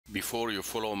Before you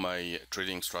follow my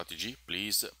trading strategy,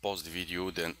 please pause the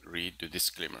video, then read the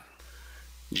disclaimer.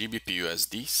 GBP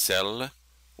USD sell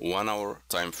 1 hour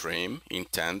time frame in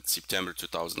 10th September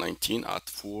 2019 at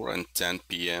 4:10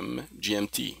 p.m.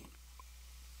 GMT.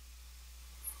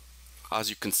 As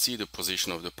you can see, the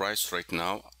position of the price right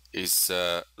now is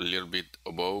a little bit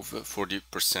above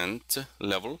 40%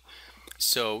 level.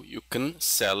 So you can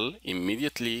sell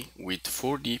immediately with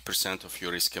 40% of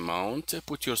your risk amount.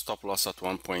 Put your stop loss at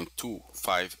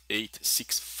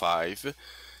 1.25865.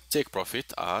 Take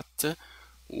profit at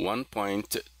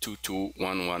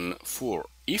 1.22114.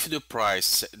 If the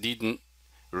price didn't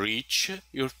reach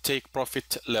your take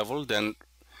profit level, then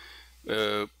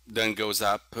goes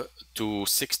up to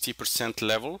 60%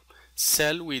 level.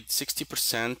 Sell with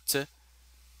 60%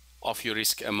 of your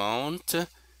risk amount.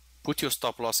 Put your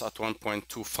stop loss at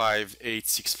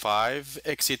 1.25865.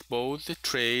 Exit both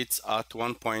trades at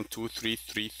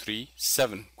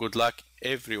 1.23337. Good luck,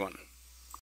 everyone.